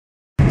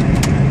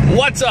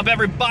What's up,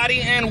 everybody,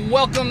 and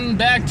welcome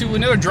back to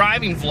another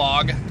driving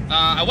vlog.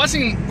 I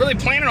wasn't really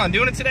planning on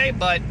doing it today,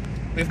 but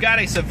we've got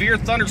a severe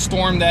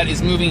thunderstorm that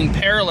is moving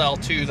parallel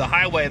to the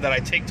highway that I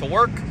take to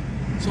work.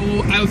 So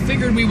I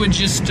figured we would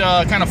just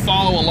kind of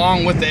follow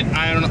along with it.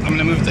 I'm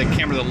gonna move the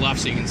camera to the left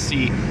so you can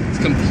see. It's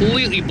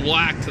completely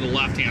black to the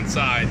left-hand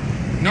side.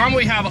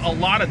 Normally we have a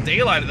lot of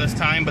daylight at this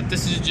time, but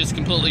this is just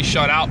completely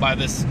shut out by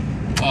this.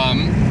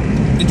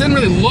 It doesn't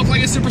really look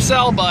like a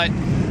supercell, but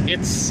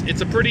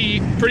it's a pretty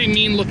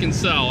mean looking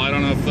cell. I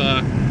don't know if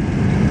I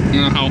don't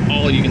know how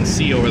all you can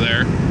see over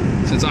there,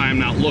 since I am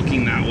not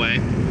looking that way.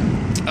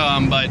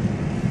 But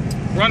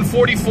we're on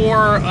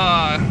 44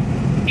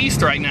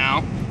 east right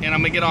now, and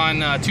I'm gonna get on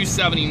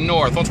 270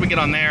 north. Once we get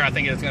on there, I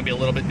think it's gonna be a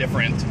little bit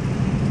different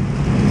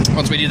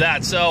once we do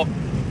that. So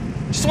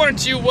just wanted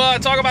to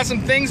talk about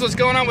some things, what's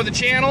going on with the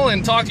channel,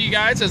 and talk to you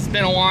guys. It's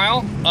been a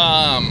while.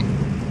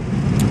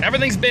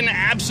 Everything's been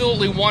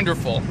absolutely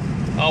wonderful.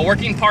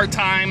 Working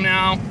part-time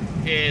now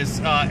is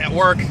at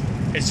work.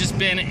 It's just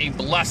been a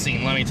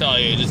blessing, let me tell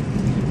you. Just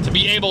to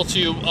be able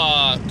to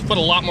put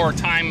a lot more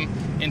time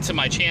into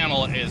my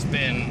channel has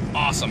been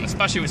awesome,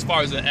 especially as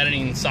far as the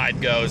editing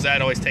side goes.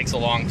 That always takes a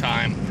long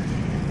time,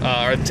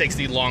 or it takes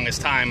the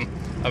longest time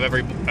of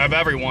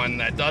everyone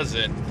that does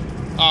it.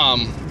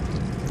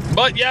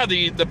 But yeah,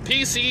 the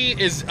PC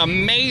is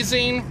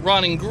amazing,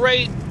 running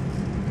great.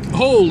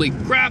 Holy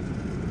crap!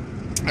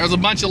 There's a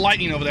bunch of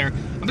lightning over there.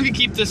 I'm gonna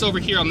keep this over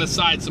here on this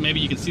side so maybe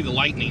you can see the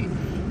lightning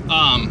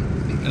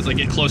as I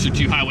get closer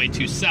to Highway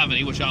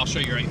 270, which I'll show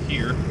you right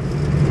here.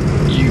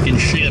 You can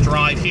see it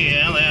right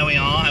here. There we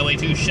are, Highway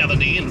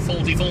 270 and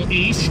 44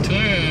 East,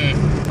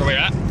 where we're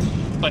at.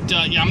 But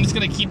yeah, I'm just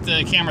gonna keep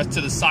the camera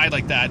to the side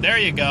like that. There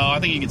you go. I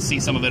think you can see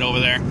some of it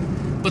over there.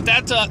 But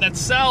that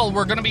cell,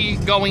 we're gonna be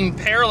going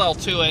parallel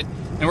to it,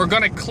 and we're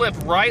gonna clip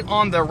right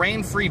on the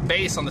rain-free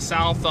base on the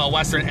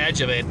southwestern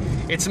edge of it.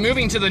 It's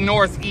moving to the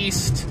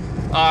northeast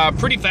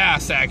pretty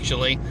fast,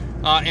 actually,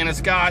 and it's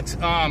got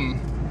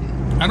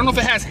I don't know if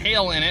it has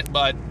hail in it,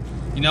 but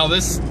you know,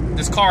 this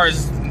car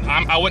is,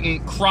 I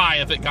wouldn't cry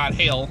if it got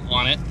hail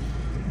on it.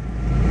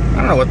 I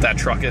don't know what that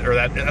truck is, or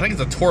that, I think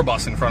it's a tour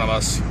bus in front of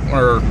us,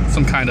 or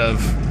some kind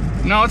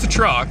of, no, it's a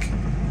truck.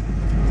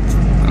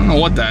 I don't know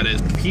what that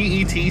is.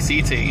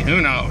 P-E-T-C-T,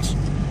 who knows?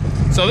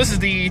 So this is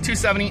the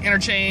 270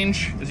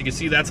 interchange. As you can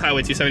see, that's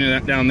Highway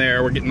 270 down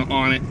there. We're getting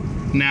on it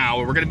now.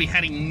 We're gonna be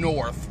heading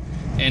north.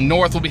 And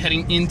north we'll be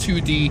heading into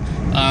the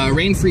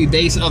rain-free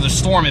base of the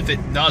storm, if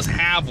it does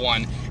have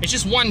one. It's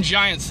just one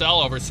giant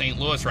cell over St.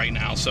 Louis right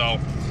now, so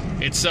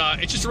it's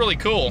just really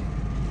cool.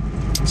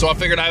 So I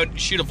figured I would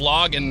shoot a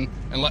vlog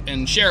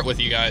and share it with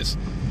you guys.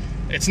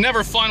 It's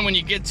never fun when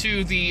you get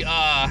to the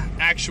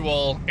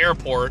actual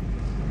airport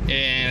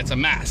and it's a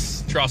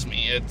mess. Trust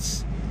me,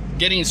 it's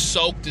getting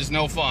soaked is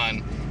no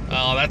fun.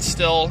 That's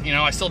still, you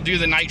know, I still do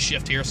the night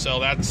shift here, so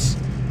that's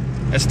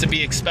to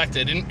be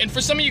expected. And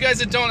for some of you guys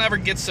that don't ever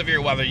get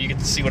severe weather, you get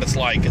to see what it's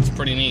like. It's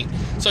pretty neat.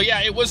 So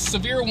yeah, it was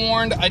severe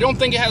warned. I don't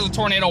think it has a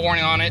tornado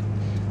warning on it.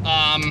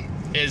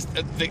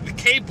 The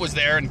CAPE was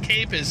there, and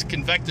CAPE is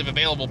convective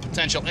available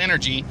potential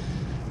energy.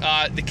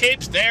 The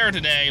CAPE's there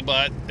today,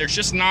 but there's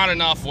just not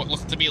enough what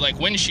looks to be like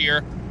wind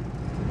shear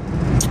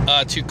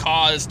to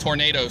cause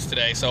tornadoes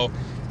today. So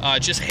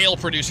just hail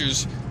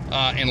producers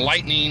and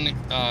lightning,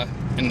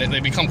 and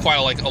they become quite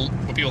like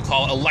what people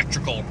call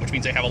electrical, which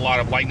means they have a lot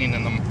of lightning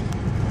in them.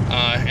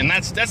 And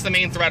that's the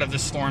main threat of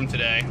this storm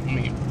today. I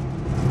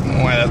don't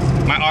know why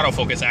my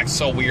autofocus acts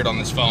so weird on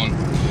this phone.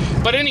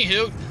 But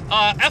anywho,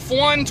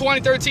 F1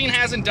 2013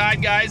 hasn't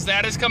died, guys.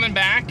 That is coming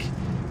back.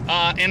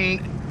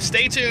 And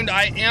stay tuned.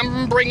 I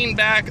am bringing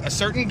back a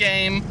certain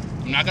game.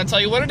 I'm not going to tell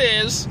you what it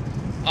is.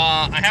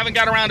 I haven't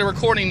got around to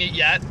recording it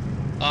yet.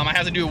 I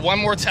have to do one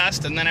more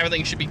test, and then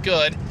everything should be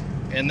good.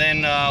 And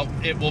then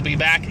it will be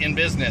back in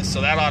business.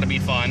 So that ought to be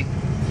fun.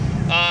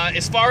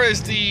 As far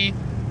as the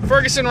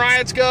Ferguson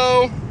riots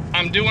go,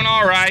 I'm doing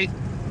all right.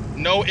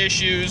 No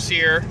issues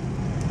here.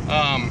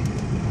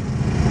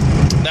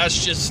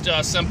 That's just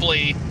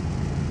simply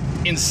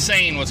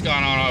insane what's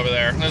going on over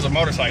there. There's a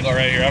motorcycle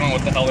right here. I don't know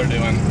what the hell they're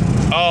doing.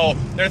 Oh,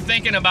 they're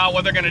thinking about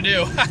what they're gonna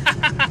do.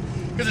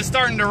 Because it's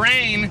starting to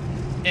rain,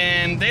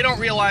 and they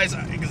don't realize,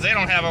 because they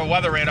don't have a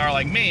weather radar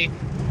like me,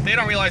 they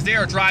don't realize they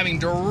are driving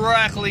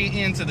directly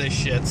into this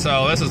shit.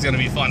 So this is gonna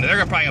be fun.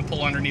 They're probably gonna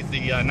pull underneath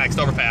the next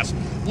overpass.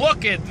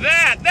 Look at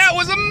that! That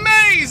was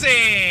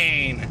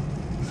amazing!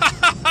 Ha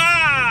ha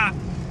ha!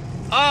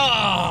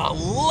 Oh,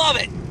 love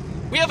it!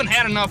 We haven't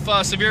had enough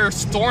severe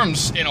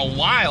storms in a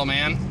while,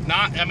 man.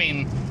 I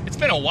mean, it's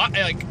been a while.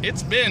 Like,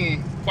 it's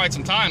been quite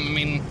some time. I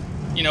mean,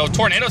 you know,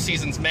 tornado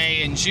season's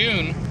May and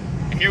June,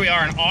 and here we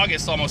are in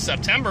August, almost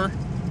September.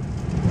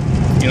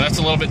 You know, that's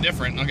a little bit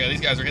different. Okay,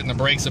 these guys are hitting the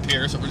brakes up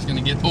here, so we're just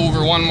gonna get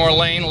over one more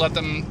lane, let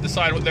them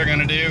decide what they're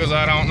gonna do, because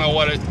I don't know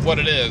what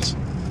it is.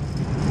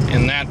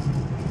 And that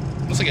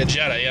looks like a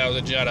Jetta. Yeah, it was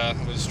a Jetta.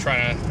 I was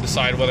trying to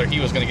decide whether he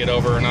was gonna get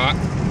over or not.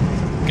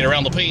 Get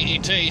around the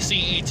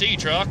P-E-T-C-E-T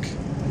truck,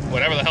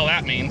 whatever the hell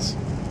that means.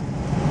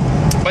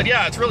 But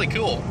yeah, it's really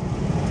cool.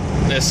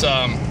 This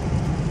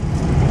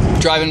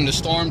driving into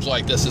storms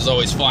like this is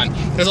always fun.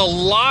 There's a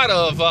lot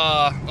of,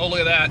 oh look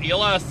at that,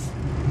 ELS.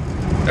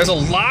 There's a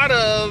lot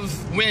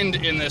of wind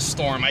in this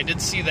storm. I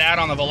did see that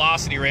on the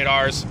velocity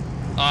radars,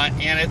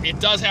 and it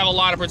does have a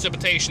lot of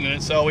precipitation in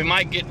it, so we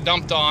might get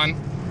dumped on.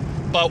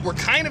 But we're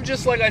kind of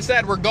just, like I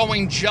said, we're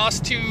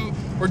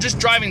just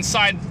driving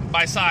side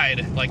by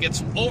side. Like,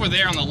 it's over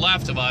there on the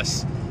left of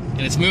us,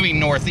 and it's moving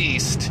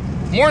northeast.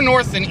 More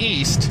north than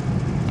east.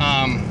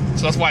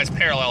 So that's why it's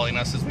paralleling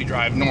us as we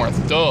drive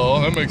north.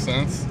 Duh, that makes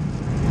sense.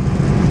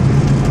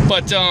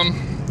 But,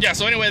 yeah,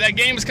 so anyway, that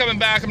game is coming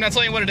back. I'm not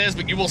telling you what it is,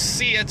 but you will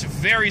see it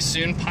very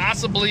soon,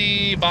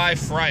 possibly by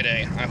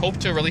Friday. I hope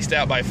to release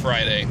that by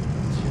Friday.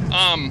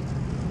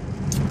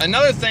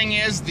 Another thing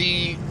is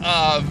the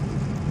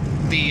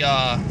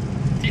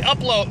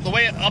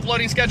way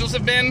uploading schedules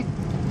have been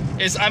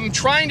is I'm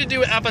trying to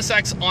do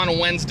FSX on a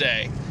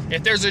Wednesday.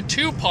 If there's a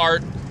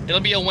two-part,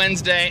 it'll be a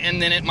Wednesday,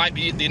 and then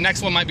the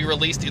next one might be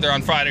released either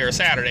on Friday or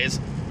Saturdays.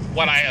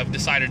 What I have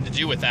decided to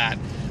do with that.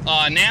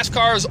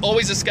 NASCAR is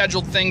always a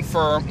scheduled thing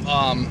for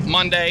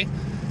Monday,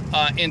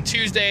 and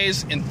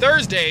Tuesdays and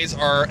Thursdays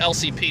are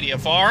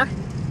LCPDFR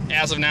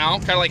as of now,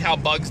 kind of like how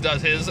Bugs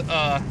does his.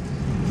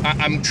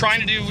 I'm trying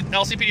to do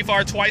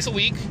LCPDFR twice a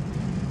week,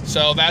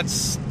 so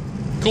that's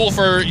cool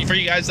for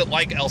you guys that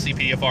like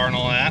LCPDFR and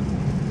all that.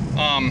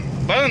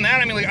 But other than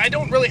that, I mean, like, I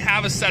don't really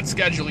have a set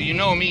schedule. You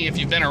know me, if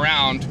you've been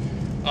around,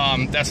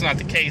 that's not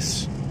the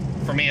case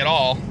for me at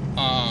all.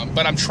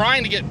 But I'm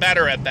trying to get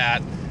better at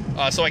that.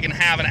 So I can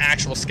have an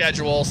actual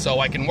schedule, so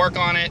I can work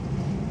on it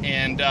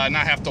and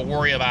not have to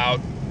worry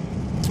about,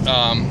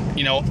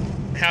 you know,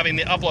 having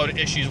the upload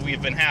issues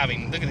we've been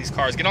having. Look at these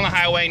cars. Get on the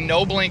highway,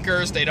 no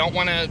blinkers. They don't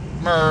want to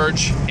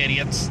merge,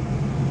 idiots.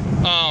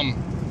 And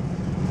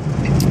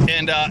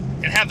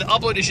have the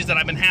upload issues that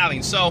I've been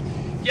having. So,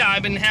 yeah,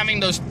 I've been having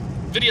those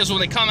videos when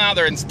they come out.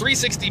 They're in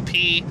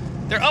 360p.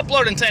 They're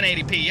uploaded in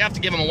 1080p. You have to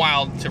give them a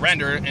while to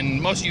render,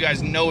 and most of you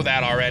guys know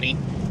that already.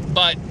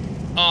 But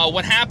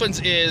what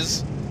happens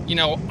is, you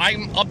know,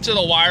 I'm up to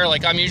the wire.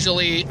 Like, I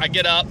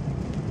get up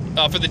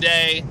for the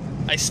day.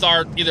 I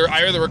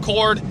either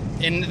record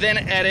and then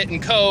edit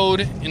and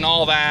code and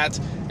all that,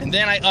 and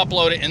then I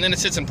upload it, and then it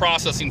sits in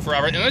processing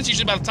forever. And that's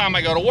usually by the time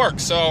I go to work.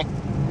 So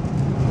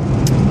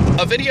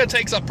a video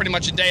takes up pretty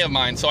much a day of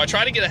mine. So I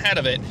try to get ahead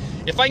of it.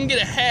 If I can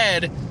get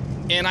ahead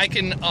and I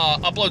can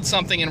upload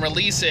something and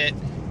release it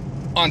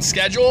on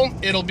schedule,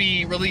 it'll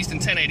be released in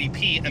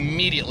 1080p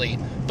immediately.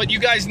 But you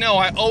guys know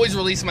I always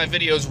release my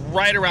videos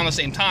right around the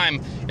same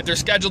time. If they're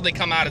scheduled, they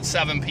come out at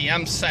 7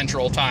 p.m.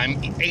 Central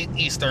Time, 8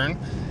 Eastern.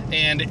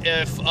 And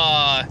if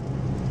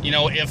you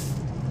know, if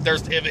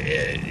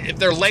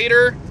they're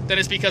later, then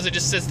it's because it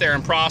just sits there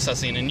in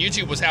processing. And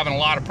YouTube was having a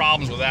lot of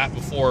problems with that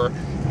before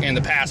in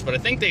the past, but I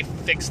think they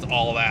fixed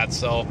all of that,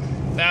 so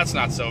that's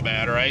not so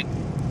bad, right?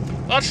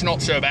 That's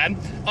not so bad.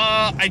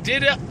 I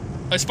did,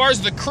 as far as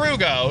the crew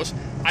goes,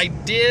 I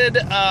did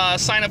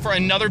sign up for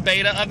another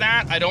beta of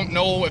that. I don't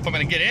know if I'm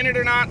going to get in it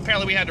or not.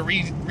 Apparently we had to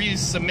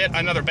resubmit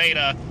another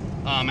beta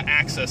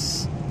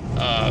access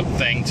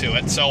thing to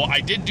it. So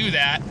I did do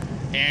that,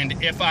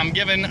 and if I'm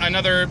given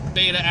another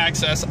beta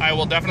access, I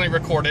will definitely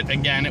record it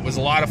again. It was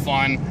a lot of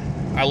fun.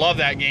 I love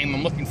that game.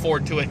 I'm looking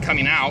forward to it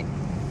coming out.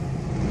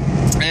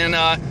 And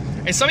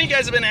some of you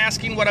guys have been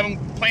asking what I'm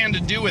planning to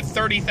do with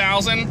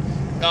 30,000.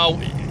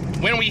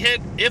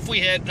 If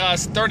we hit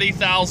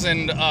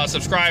 30,000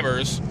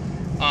 subscribers,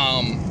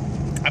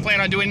 I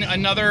plan on doing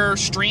another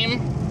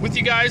stream with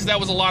you guys. That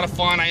was a lot of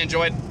fun. I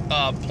enjoyed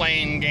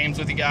playing games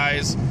with you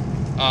guys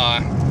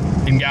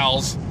and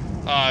gals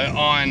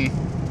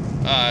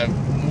I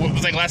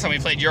think last time we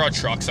played Euro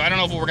Truck. So I don't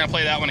know if we're going to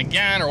play that one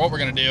again or what we're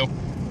going to do,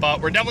 but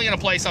we're definitely going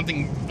to play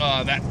something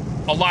that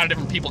a lot of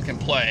different people can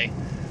play.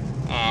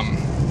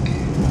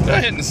 They're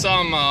hitting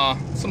some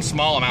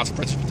small amounts of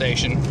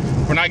precipitation.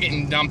 We're not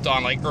getting dumped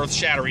on like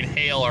earth-shattering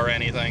hail or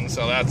anything,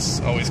 so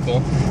that's always cool.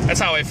 That's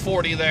Highway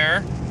 40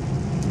 there.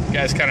 You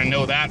guys kind of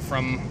know that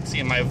from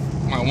seeing my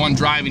one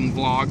driving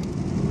vlog.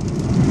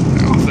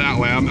 Off that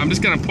way. I'm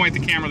just going to point the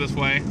camera this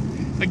way.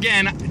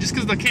 Again, just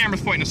because the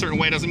camera's pointing a certain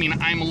way doesn't mean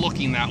I'm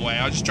looking that way.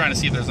 I was just trying to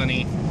see if there's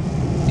any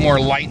more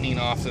lightning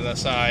off to the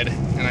side,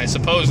 and I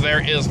suppose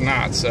there is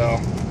not, so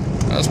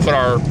let's put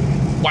our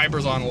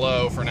wipers on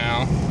low for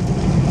now.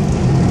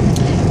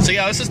 So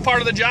yeah, this is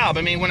part of the job.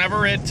 I mean,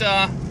 whenever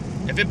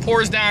if it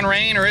pours down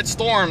rain or it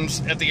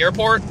storms at the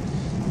airport,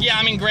 yeah,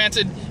 I mean,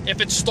 granted,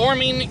 if it's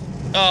storming,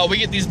 we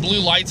get these blue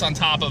lights on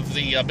top of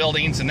the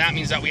buildings, and that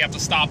means that we have to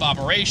stop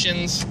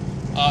operations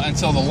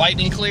until the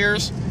lightning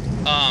clears.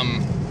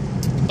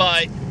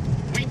 But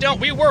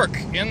we work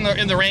in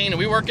the rain, and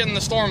we work in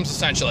the storms,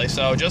 essentially.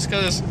 So just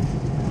because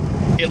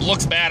it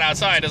looks bad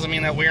outside doesn't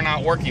mean that we're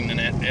not working in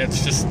it.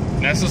 That's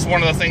just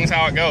one of the things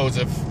how it goes.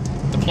 If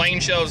the plane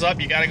shows up,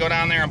 you got to go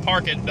down there and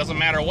park it. It doesn't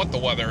matter what the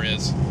weather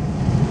is.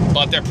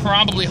 But they're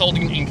probably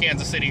holding in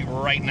Kansas City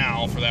right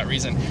now for that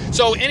reason.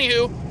 So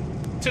anywho,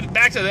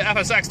 back to the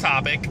FSX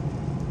topic.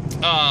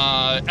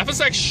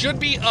 FSX should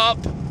be up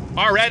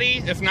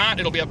already. If not,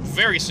 it'll be up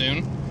very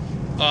soon.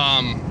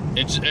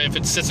 If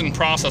it sits in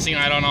processing,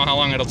 I don't know how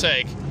long it'll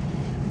take.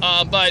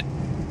 But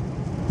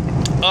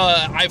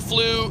I've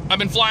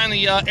been flying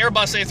the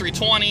Airbus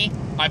A320.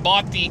 I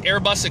bought the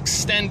Airbus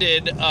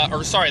Extended, the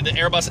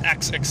Airbus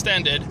X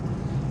Extended,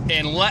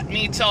 and let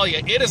me tell you,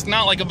 it is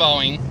not like a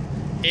Boeing.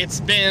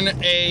 It's been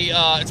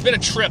a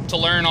trip to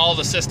learn all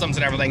the systems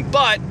and everything,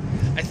 but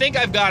I think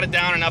I've got it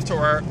down enough to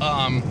where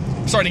I'm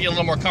starting to get a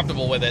little more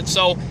comfortable with it.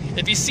 So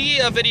if you see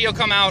a video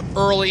come out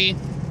early,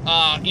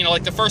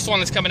 like the first one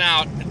that's coming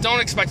out, don't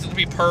expect it to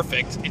be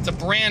perfect. It's a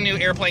brand new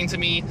airplane to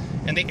me,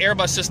 and the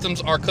Airbus systems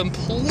are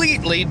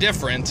completely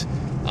different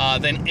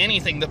than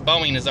anything that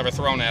Boeing has ever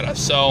thrown at us.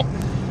 So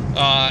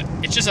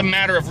it's just a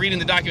matter of reading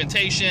the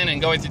documentation and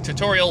going through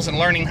tutorials and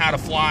learning how to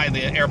fly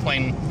the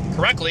airplane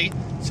correctly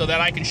so that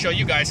I can show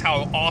you guys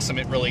how awesome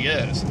it really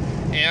is.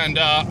 And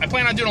I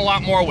plan on doing a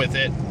lot more with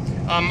it.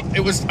 I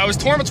was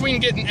torn between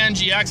getting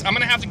NGX. I'm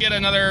gonna have to get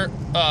another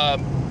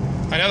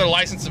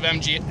license of the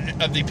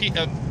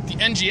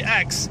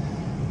NGX,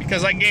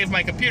 because I gave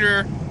my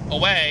computer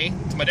away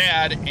to my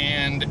dad,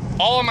 and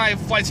all of my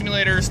flight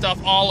simulator stuff,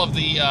 all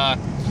the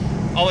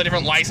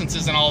different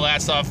licenses and all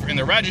that stuff in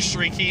the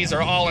registry keys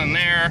are all in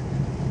there.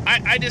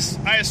 I just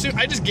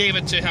gave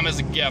it to him as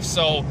a gift,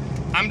 so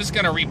I'm just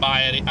gonna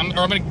rebuy it. I'm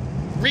gonna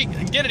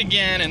get it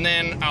again, and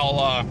then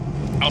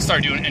I'll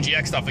start doing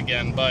NGX stuff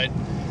again. But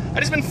I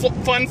just been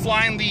fun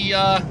flying the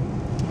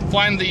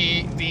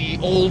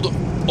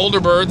older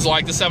birds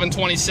like the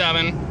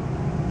 727,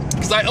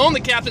 because I own the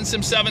Captain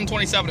Sim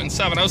 727 and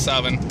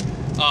 707.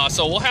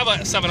 So we'll have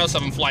a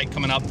 707 flight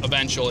coming up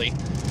eventually.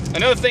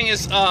 Another thing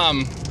is,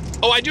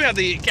 I do have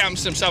the Captain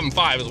Sim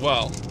 75 as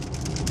well.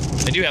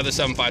 I do have the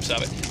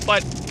 757,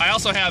 but I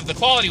also have the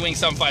Quality Wing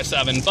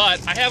 757.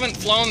 But I haven't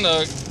flown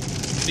the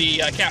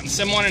Captain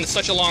Sim one in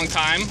such a long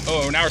time.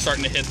 Oh, now we're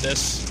starting to hit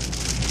this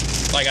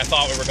like I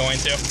thought we were going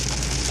to.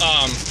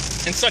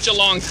 In such a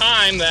long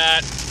time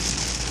that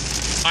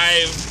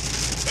I'm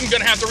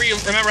gonna have to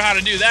remember how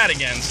to do that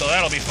again, so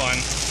that'll be fun.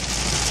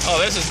 Oh,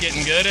 this is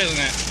getting good, isn't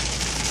it?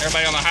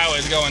 Everybody on the highway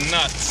is going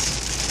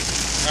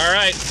nuts. All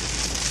right,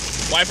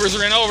 wipers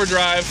are in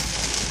overdrive.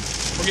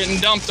 We're getting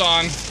dumped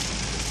on.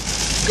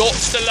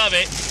 Goats to love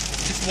it.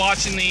 Just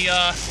watching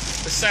the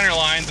center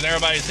lines, and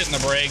everybody's hitting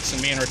the brakes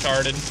and being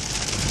retarded.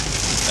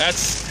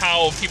 That's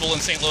how people in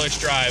St. Louis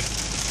drive.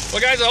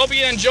 Well, guys, I hope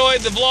you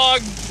enjoyed the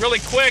vlog. Really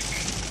quick,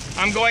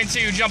 I'm going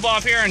to jump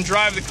off here and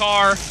drive the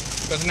car,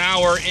 because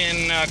now we're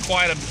in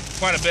quite a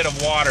bit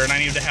of water, and I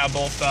need to have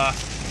both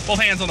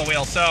hands on the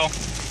wheel. So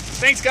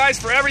thanks, guys,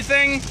 for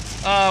everything.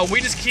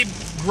 We just keep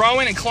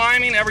growing and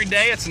climbing every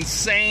day. It's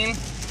insane,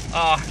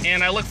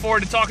 and I look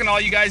forward to talking to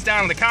all you guys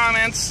down in the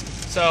comments.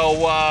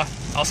 So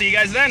I'll see you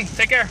guys then.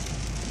 Take care.